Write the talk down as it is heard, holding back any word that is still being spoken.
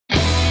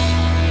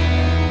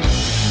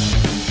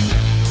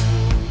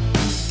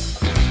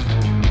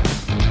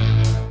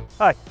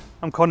Hi,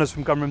 I'm Connors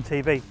from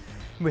Gunroom.tv.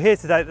 We're here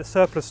today at the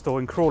Surplus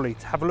Store in Crawley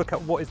to have a look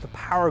at what is the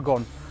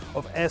paragon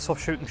of airsoft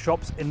shooting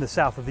shops in the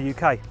south of the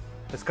UK.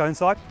 Let's go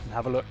inside and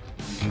have a look.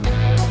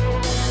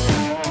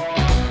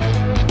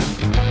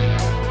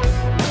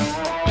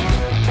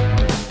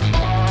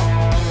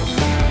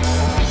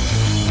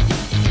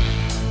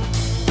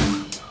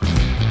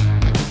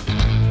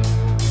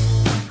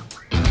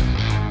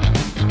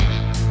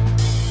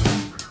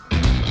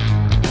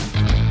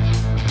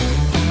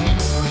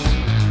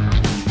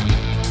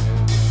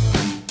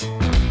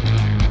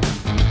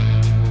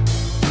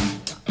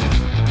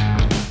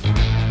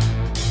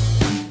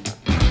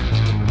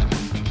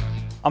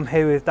 I'm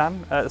here with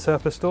Dan at the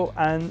Surplus Store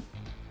and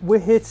we're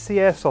here to see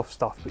airsoft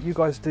stuff, but you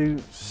guys do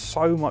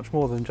so much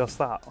more than just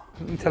that.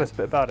 Can you tell us a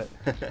bit about it?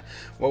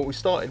 Well, we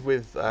started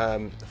with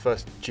the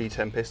first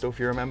G10 pistol, if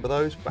you remember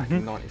those, back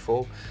in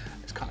 '94.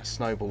 It's kind of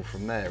snowballed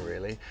from there,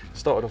 really.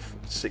 Started off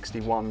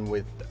 '61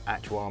 with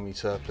actual army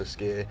surplus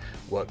gear,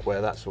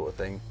 workwear, that sort of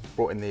thing.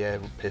 Brought in the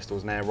air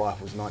pistols and air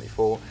rifles in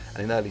 '94,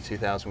 and in early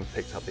 2000 we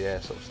picked up the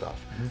airsoft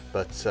stuff.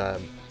 But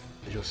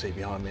as you'll see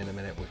behind me in a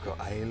minute, we've got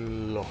a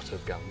lot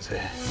of guns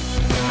here.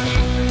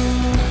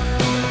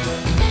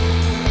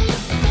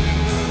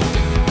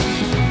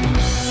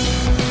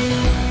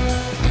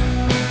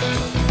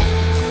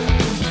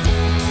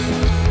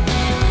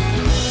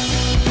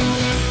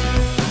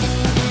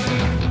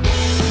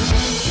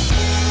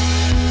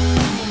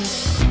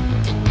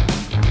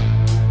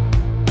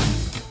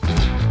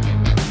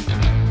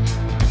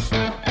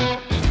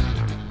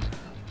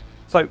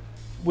 So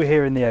we're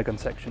here in the airgun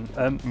section.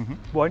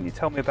 Why don't you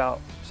tell me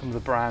about some of the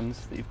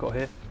brands that you've got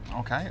here?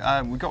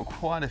 Okay, we've got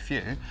quite a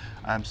few.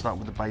 Start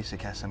with the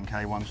basic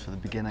SMK ones for the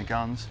beginner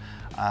guns,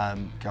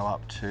 go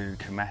up to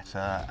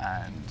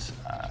Mecca, and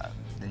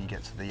then you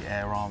get to the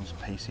Air Arms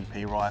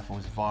PCP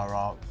rifles,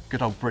 Vira,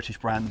 good old British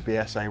brand, the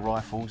BSA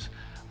rifles.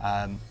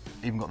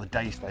 Even got the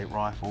Day State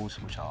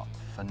rifles, which are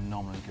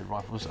phenomenally good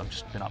rifles. I've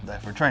just been up there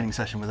for a training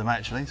session with them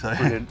actually, so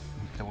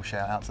little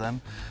shout out to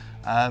them.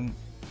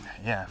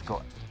 Yeah, I've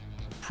got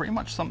pretty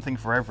much something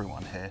for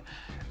everyone here.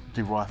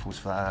 Do rifles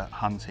for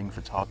hunting,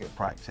 for target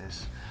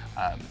practice,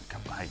 a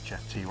couple of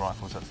HFT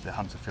rifles, that's the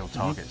hunter field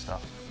target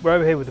stuff. We're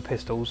over here with the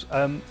pistols.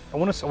 I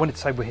wanted to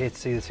say we're here to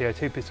see the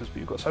CO2 pistols, but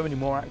you've got so many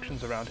more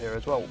actions around here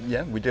as well.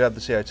 Yeah, we do have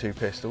the CO2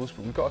 pistols,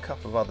 but we've got a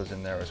couple of others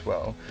in there as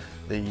well.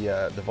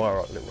 The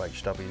Vira little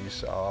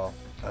HWs are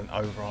an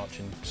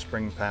overarching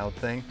spring-powered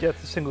thing. Yeah,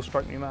 the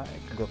single-stroke pneumatic.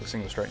 We've got the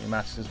single-stroke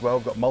pneumatics as well.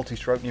 We've got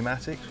multi-stroke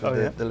pneumatics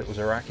with the little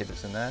Zeraki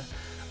that's in there.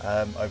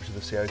 Over to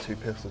the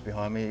CO2 pistols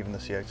behind me, even the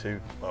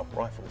CO2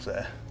 rifles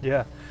there.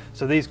 Yeah,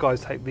 so these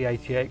guys take the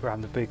 88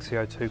 gram, the big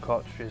CO2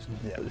 cartridges,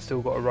 but they've still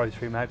got a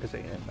rotary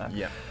magazine in there.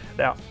 Yeah.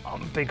 Now,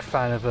 I'm a big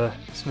fan of a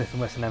Smith &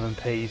 Wesson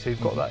M&P, so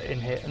you've got that in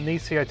here. And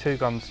these CO2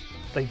 guns,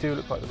 they do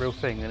look like the real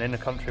thing, and in a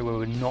country where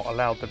we're not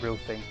allowed the real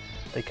thing,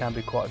 they can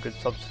be quite a good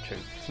substitute.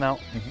 Now,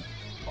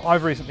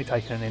 I've recently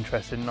taken an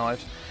interest in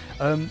knives.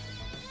 Tell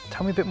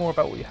me a bit more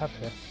about what you have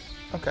here.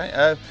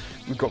 Okay,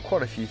 we've got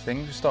quite a few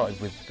things. We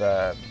started with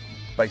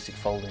basic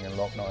folding and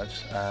lock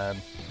knives,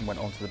 went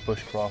on to the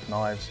bushcraft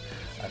knives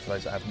for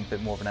those that have a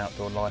bit more of an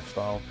outdoor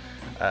lifestyle.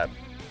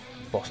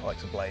 Boss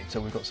likes a blade,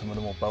 so we've got some of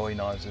the more Bowie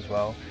knives as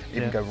well.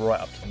 Even go right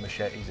up to the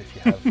machetes if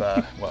you have,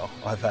 well,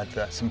 I've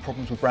had some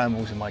problems with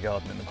brambles in my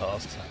garden in the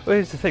past. Well,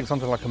 here's the thing,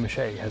 something like a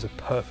machete has a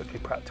perfectly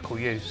practical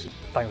use.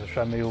 Thanks for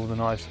showing me all the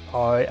knives.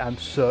 I am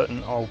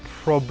certain I'll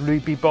probably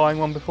be buying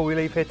one before we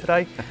leave here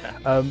today.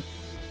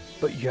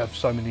 But you have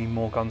so many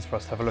more guns for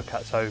us to have a look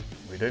at, so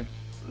we do.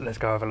 Let's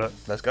go have a look.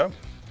 Let's go.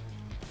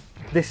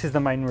 This is the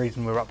main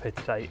reason we're up here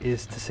today,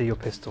 is to see your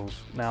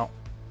pistols. Now,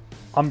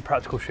 I'm a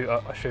practical shooter.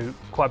 I shoot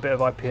quite a bit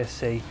of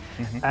IPSC,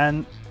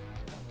 and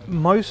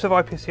most of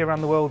IPSC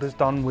around the world is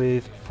done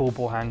with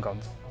 4-bore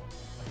handguns.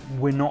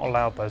 We're not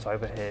allowed those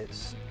over here,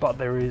 but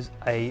there is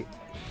a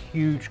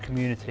huge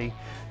community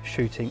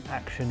shooting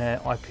action air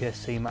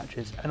IPSC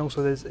matches, and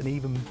also there's an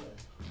even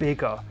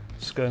bigger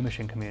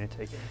skirmishing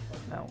community.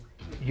 Now,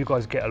 you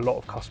guys get a lot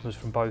of customers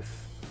from both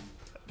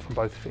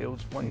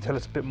fields. Why don't you tell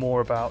us a bit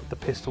more about the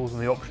pistols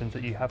and the options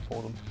that you have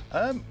for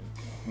them?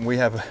 We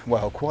have,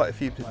 well, quite a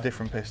few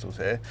different pistols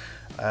here.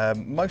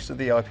 Most of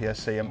the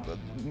IPSC,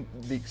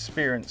 the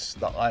experience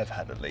that I've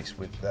had at least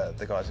with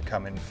the guys that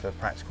come in for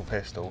practical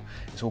pistol,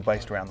 it's all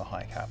based around the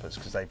high cappers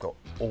because they've got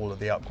all of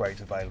the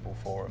upgrades available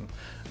for them.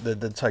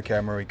 The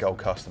Tokyo Marui Gold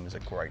Custom is a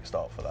great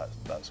start for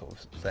that sort of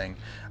thing.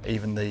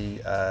 Even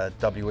the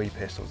WE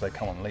pistols, they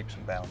come on leaps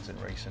and bounds in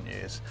recent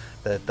years.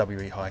 The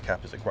WE high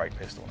cap is a great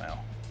pistol now.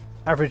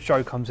 Average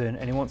Joe comes in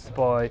and he wants to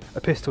buy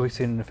a pistol he's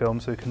seen in the film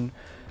so he can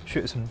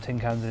shoot some tin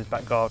cans in his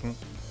back garden.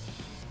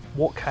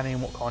 What can he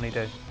and what can't he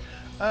do?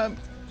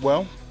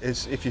 Well,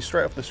 if you're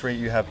straight off the street,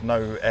 you have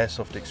no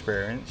airsoft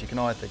experience, you can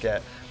either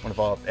get one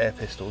of our air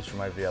pistols from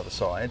over the other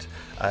side.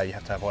 You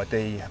have to have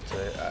ID, you have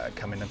to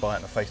come in and buy it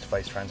in a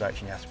face-to-face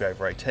transaction, you have to be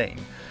over 18.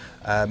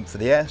 For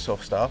the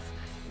airsoft stuff,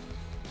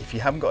 if you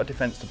haven't got a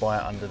defence to buy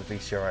it under the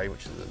VCRA,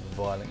 which is the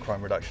Violent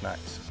Crime Reduction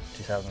Act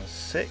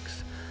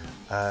 2006,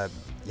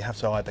 You have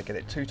to either get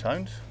it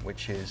two-toned,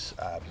 which is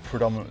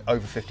predominantly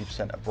over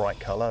 50% a bright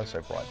colour,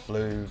 so bright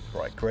blue,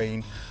 bright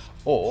green,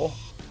 or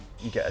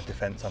you get a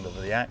defence under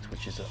the Act,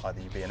 which is either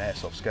you be an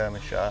airsoft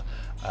skirmisher,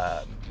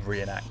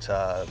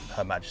 reenactor,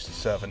 Her Majesty's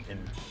servant, in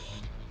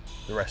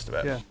the rest of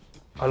it. Yeah,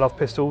 I love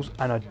pistols,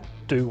 and I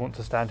do want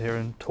to stand here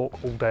and talk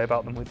all day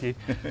about them with you,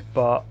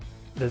 but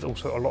there's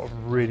also a lot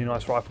of really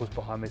nice rifles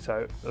behind me,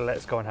 so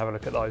let's go and have a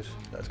look at those.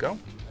 Let's go.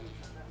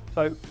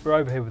 So we're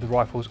over here with the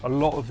rifles. A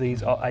lot of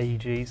these are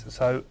AEGs,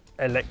 so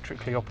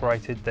electrically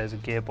operated. There's a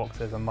gearbox,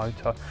 there's a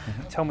motor.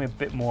 Tell me a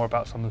bit more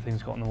about some of the things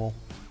you've got on the wall.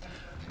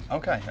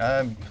 Okay,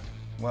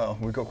 well,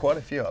 we've got quite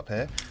a few up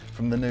here.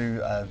 From the new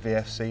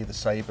VFC, the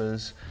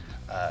Sabres,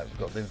 we've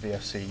got the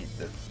VFC,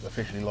 the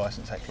officially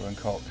licensed Heckler &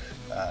 Koch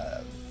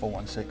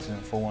 416s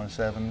and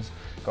 417s.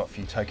 Got a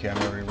few Tokyo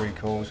Marui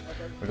recalls.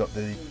 We've got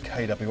the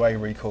KWA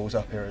recalls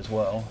up here as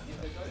well.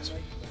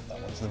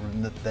 That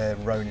one's their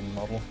Ronin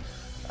model.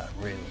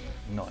 Really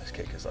nice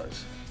kickers,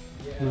 those.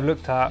 We've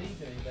looked at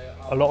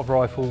a lot of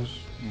rifles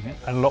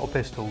and a lot of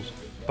pistols,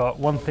 but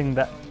one thing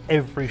that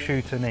every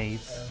shooter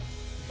needs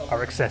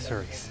are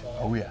accessories.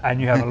 Oh yeah.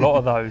 And you have a lot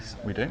of those.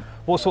 We do.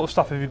 What sort of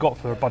stuff have you got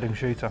for a budding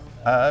shooter?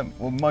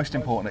 Well, most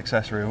important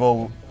accessory of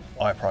all,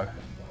 eye pro.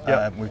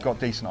 Yep. We've got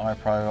decent eye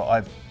pro.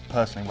 I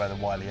personally wear the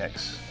Wiley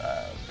X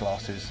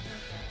glasses.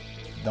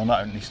 They'll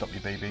not only stop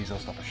your BBs, they'll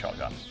stop a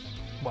shotgun.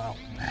 Wow.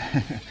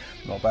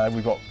 Not bad.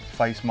 We've got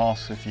face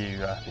masks if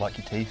you like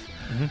your teeth.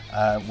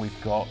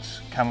 We've got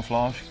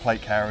camouflage,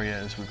 plate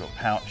carriers, we've got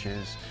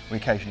pouches. We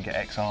occasionally get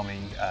ex-army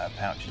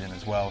pouches in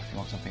as well if you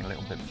want something a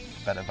little bit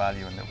better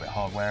value and a little bit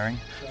hard wearing.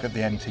 Got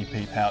the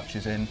MTP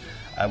pouches in.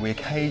 We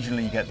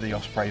occasionally get the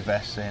Osprey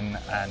vests in,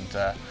 and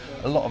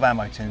a lot of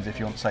ammo tins if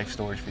you want safe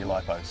storage for your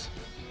lipos.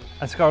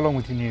 And to go along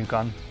with your new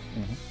gun,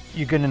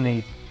 you're going to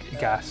need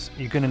gas,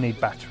 you're going to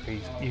need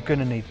batteries, you're going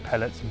to need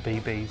pellets and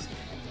BBs.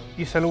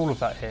 You sell all of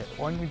that here.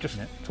 Why don't you just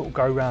sort of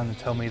go around and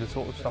tell me the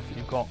sort of stuff that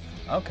you've got?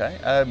 Okay,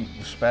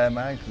 spare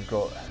mags, we've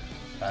got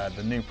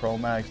the new Pro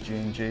mags,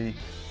 G&G,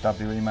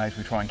 WE mags.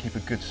 We try and keep a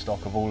good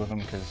stock of all of them,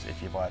 because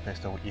if you buy a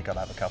pistol, you've got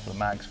to have a couple of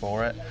mags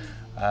for it.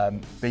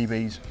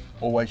 BBs,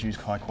 always use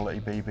high quality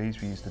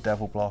BBs. We use the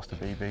Devil Blaster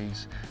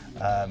BBs.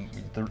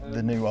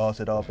 The new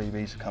RZR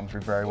BBs come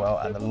through very well,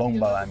 and the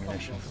longbow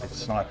ammunition for the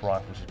sniper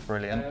rifles is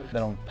brilliant.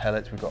 Then on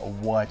pellets, we've got a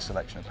wide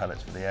selection of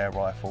pellets for the air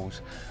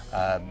rifles,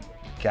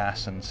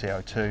 gas and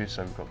CO2,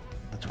 so we've got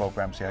the 12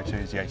 gram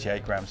CO2s, the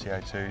 88 gram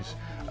CO2s,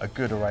 a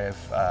good array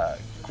of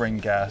green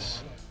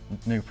gas,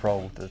 new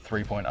Prol, the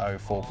 3.0,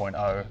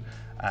 4.0,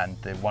 and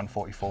the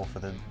 144 for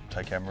the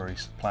Tokyo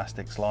Marui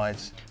plastic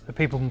slides. The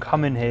people can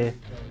come in here,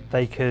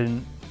 they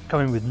can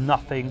come in with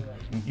nothing,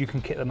 you can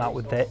kit them out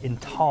with their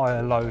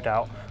entire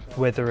loadout,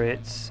 whether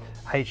it's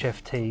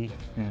HFT,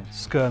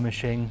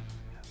 skirmishing,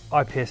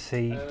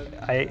 IPSC,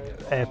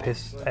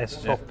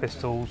 airsoft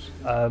pistols.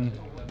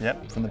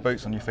 Yep, from the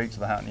boots on your feet to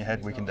the hat on your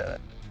head, we can do it.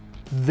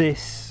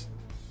 This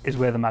is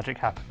where the magic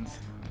happens.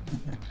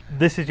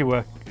 This is your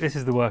work. This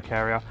is the work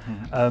area.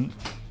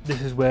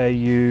 This is where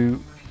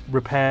you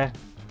repair,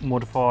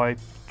 modify,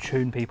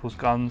 tune people's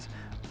guns,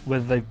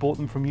 whether they've bought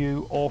them from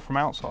you or from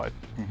outside.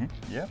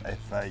 Yeah,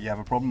 if you have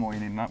a problem or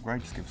you need an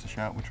upgrade, just give us a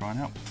shout. We'll try and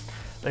help.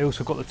 They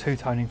also got the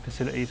two-toning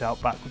facilities out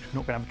back, which we're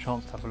not going to have a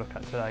chance to have a look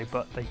at today,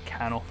 but they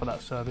can offer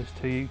that service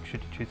to you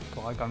should you choose to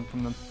buy a gun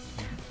from them.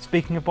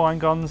 Speaking of buying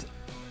guns,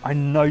 I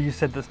know you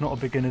said that's not a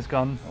beginner's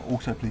gun.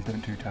 Also, please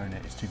don't two-tone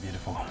it, it's too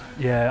beautiful.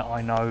 Yeah,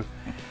 I know.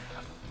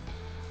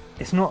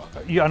 It's not,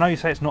 I know you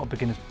say it's not a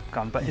beginner's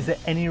gun, but is there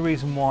any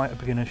reason why a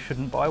beginner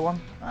shouldn't buy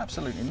one?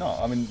 Absolutely not.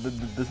 I mean,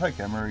 the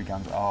Tokyo Marui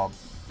guns are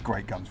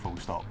great guns, full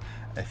stop.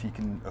 If you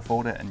can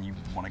afford it and you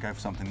want to go for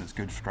something that's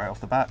good straight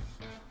off the bat,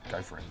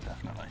 go for it,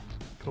 definitely.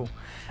 Cool.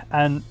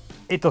 And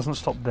it doesn't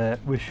stop there.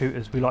 We're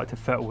shooters, we like to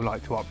fettle, we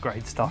like to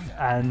upgrade stuff,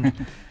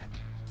 and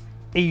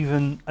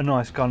even a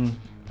nice gun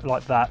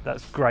like that,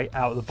 that's great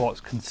out of the box,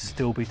 can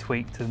still be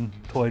tweaked and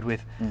toyed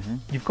with.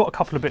 You've got a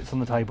couple of bits on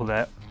the table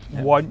there.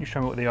 Why don't you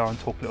show me what they are and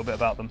talk a little bit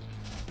about them?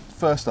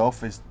 First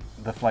off is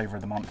the flavour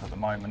of the month at the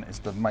moment is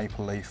the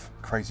Maple Leaf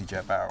Crazy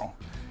Jet barrel.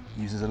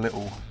 Uses a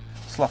little,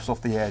 sloughs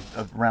off the air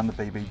around the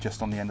BB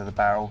just on the end of the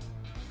barrel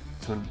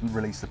to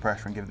release the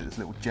pressure and give it this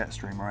little jet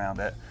stream around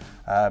it.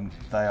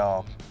 They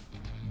are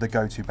the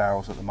go-to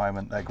barrels at the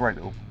moment. They're great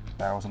little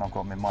barrels, and I've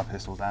got them in my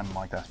pistols and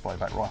my gas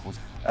blowback rifles.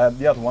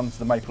 The other one's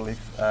the Maple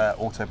Leaf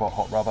Autobot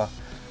Hot Rubber.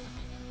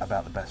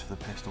 About the best for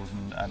the pistols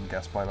and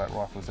gas blowback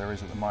rifles there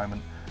is at the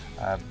moment.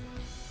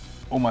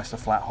 Almost a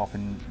flat hop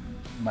in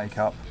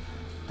makeup,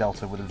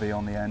 Delta with a V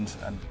on the end,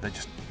 and the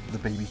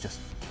BBs just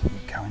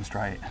keep going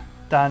straight.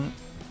 Dan,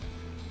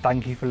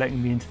 thank you for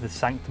letting me into the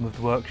sanctum of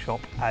the workshop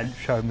and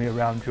showing me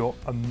around your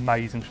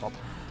amazing shop.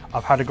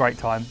 I've had a great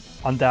time.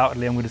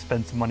 Undoubtedly, I'm going to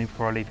spend some money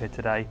before I leave here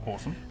today.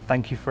 Awesome.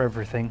 Thank you for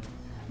everything.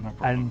 No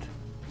problem. And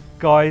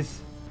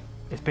guys,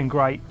 it's been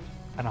great,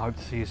 and I hope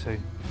to see you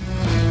soon.